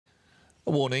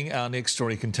A warning, our next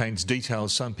story contains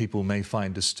details some people may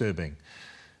find disturbing.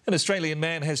 An Australian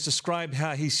man has described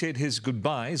how he said his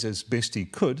goodbyes as best he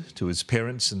could to his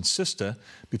parents and sister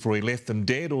before he left them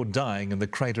dead or dying in the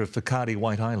crater of Whakaari,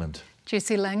 White Island.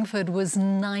 Jesse Langford was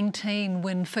 19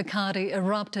 when Whakaari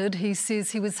erupted. He says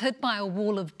he was hit by a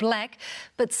wall of black,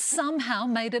 but somehow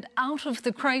made it out of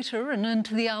the crater and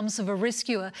into the arms of a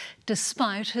rescuer,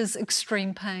 despite his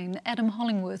extreme pain. Adam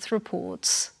Hollingworth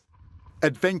reports.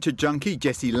 Adventure junkie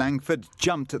Jesse Langford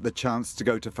jumped at the chance to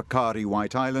go to Whakaari,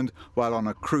 White Island, while on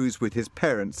a cruise with his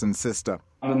parents and sister.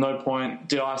 At no point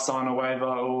did I sign a waiver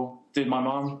or did my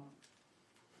mum,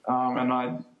 and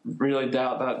I really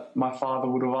doubt that my father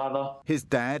would have either. His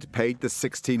dad paid the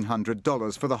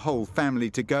 $1,600 for the whole family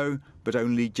to go, but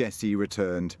only Jesse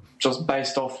returned. Just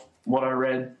based off what I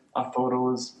read, I thought it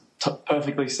was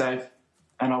perfectly safe,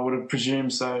 and I would have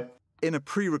presumed so. In a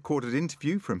pre-recorded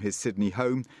interview from his Sydney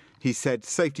home, he said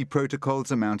safety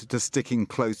protocols amounted to sticking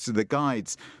close to the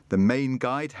guides. The main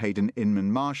guide, Hayden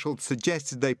Inman Marshall,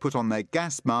 suggested they put on their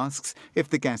gas masks if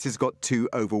the gases got too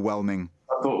overwhelming.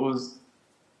 I thought it was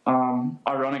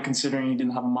ironic considering he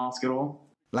didn't have a mask at all.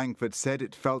 Langford said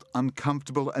it felt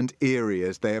uncomfortable and eerie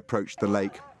as they approached the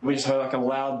lake. We just heard like a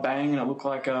loud bang and it looked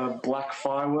like a black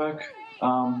firework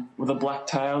with a black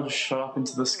tail just shot up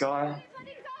into the sky.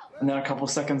 And then a couple of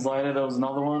seconds later there was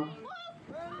another one.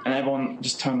 And everyone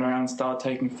just turned around and started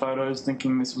taking photos,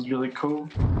 thinking this was really cool.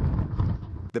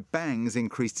 The bangs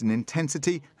increased in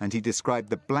intensity, and he described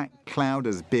the black cloud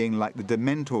as being like the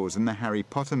Dementors in the Harry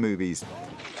Potter movies.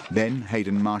 Then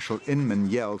Hayden Marshall Inman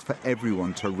yelled for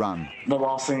everyone to run. The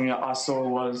last thing I saw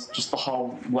was just the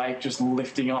whole lake just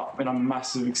lifting up in a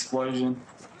massive explosion,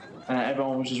 and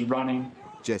everyone was just running.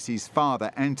 Jesse's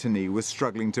father, Anthony, was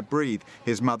struggling to breathe.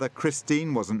 His mother,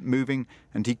 Christine, wasn't moving,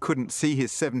 and he couldn't see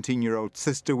his 17-year-old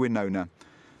sister, Winona.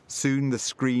 Soon the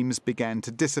screams began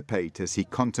to dissipate as he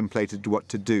contemplated what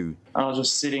to do. I was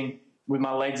just sitting with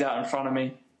my legs out in front of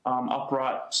me,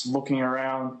 upright, just looking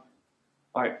around,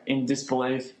 like in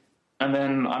disbelief. And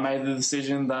then I made the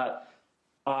decision that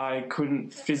I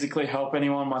couldn't physically help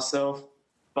anyone myself,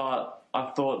 but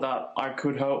I thought that I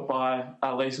could help by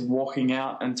at least walking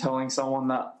out and telling someone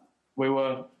that we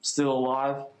were still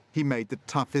alive. He made the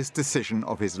toughest decision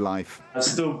of his life. It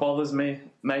still bothers me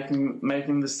making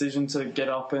the decision to get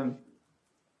up and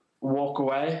walk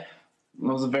away. It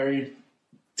was a very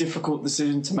difficult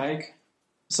decision to make.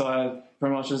 So I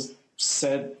pretty much just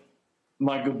said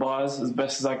my goodbyes as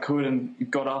best as I could and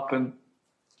got up and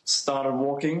started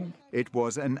walking. It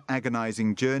was an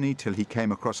agonizing journey till he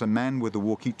came across a man with a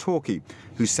walkie-talkie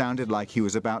who sounded like he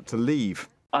was about to leave.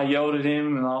 I yelled at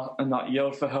him and I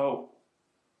yelled for help.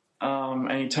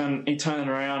 And he turned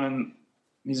around and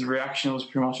his reaction was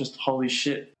pretty much just, holy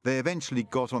shit. They eventually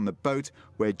got on the boat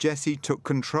where Jesse took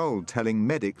control, telling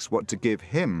medics what to give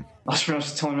him. I was pretty much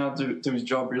just telling him how to do his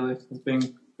job, really. I was being a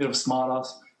bit of a smartass.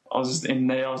 I was just in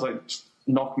there, I was like, just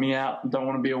knock me out. I don't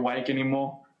want to be awake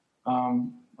anymore.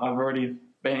 I've already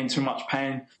been in too much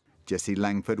pain. Jesse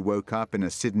Langford woke up in a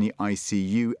Sydney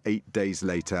ICU 8 days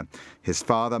later. His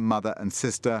father, mother and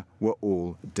sister were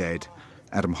all dead.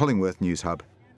 Adam Hollingworth, Newshub.